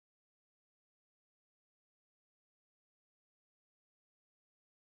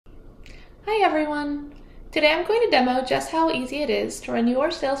Hi everyone! Today I'm going to demo just how easy it is to run your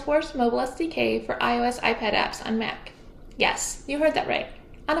Salesforce Mobile SDK for iOS iPad apps on Mac. Yes, you heard that right,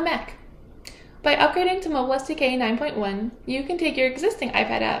 on a Mac. By upgrading to Mobile SDK 9.1, you can take your existing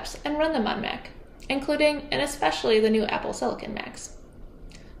iPad apps and run them on Mac, including and especially the new Apple Silicon Macs.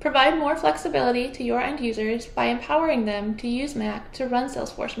 Provide more flexibility to your end users by empowering them to use Mac to run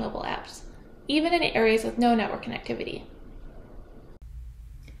Salesforce mobile apps, even in areas with no network connectivity.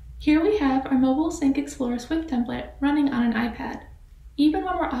 Here we have our Mobile Sync Explorer Swift template running on an iPad. Even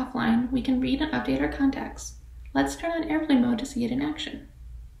when we're offline, we can read and update our contacts. Let's turn on airplane mode to see it in action.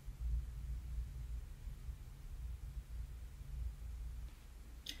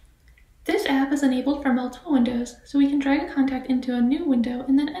 This app is enabled for multiple windows, so we can drag a contact into a new window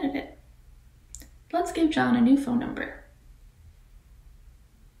and then edit it. Let's give John a new phone number.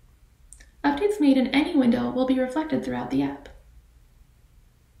 Updates made in any window will be reflected throughout the app.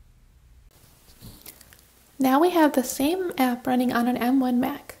 Now we have the same app running on an M1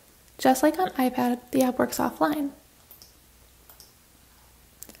 Mac. Just like on iPad, the app works offline.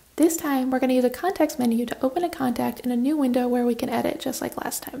 This time, we're going to use a context menu to open a contact in a new window where we can edit, just like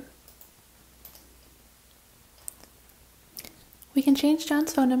last time. We can change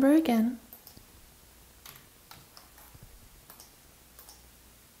John's phone number again,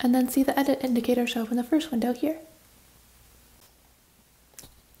 and then see the edit indicator show up in the first window here.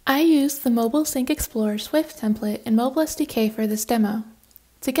 I used the Mobile Sync Explorer Swift template in Mobile SDK for this demo.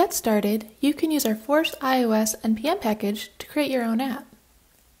 To get started, you can use our Force iOS NPM package to create your own app.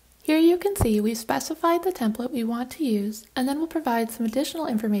 Here you can see we've specified the template we want to use, and then we'll provide some additional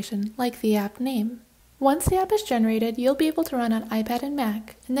information like the app name. Once the app is generated, you'll be able to run on iPad and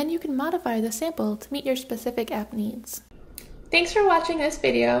Mac, and then you can modify the sample to meet your specific app needs. Thanks for watching this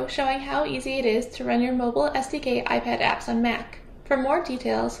video showing how easy it is to run your Mobile SDK iPad apps on Mac. For more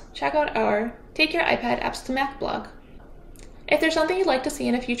details, check out our Take Your iPad Apps to Mac blog. If there's something you'd like to see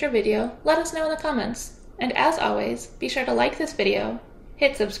in a future video, let us know in the comments. And as always, be sure to like this video,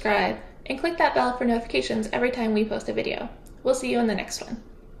 hit subscribe, and click that bell for notifications every time we post a video. We'll see you in the next one.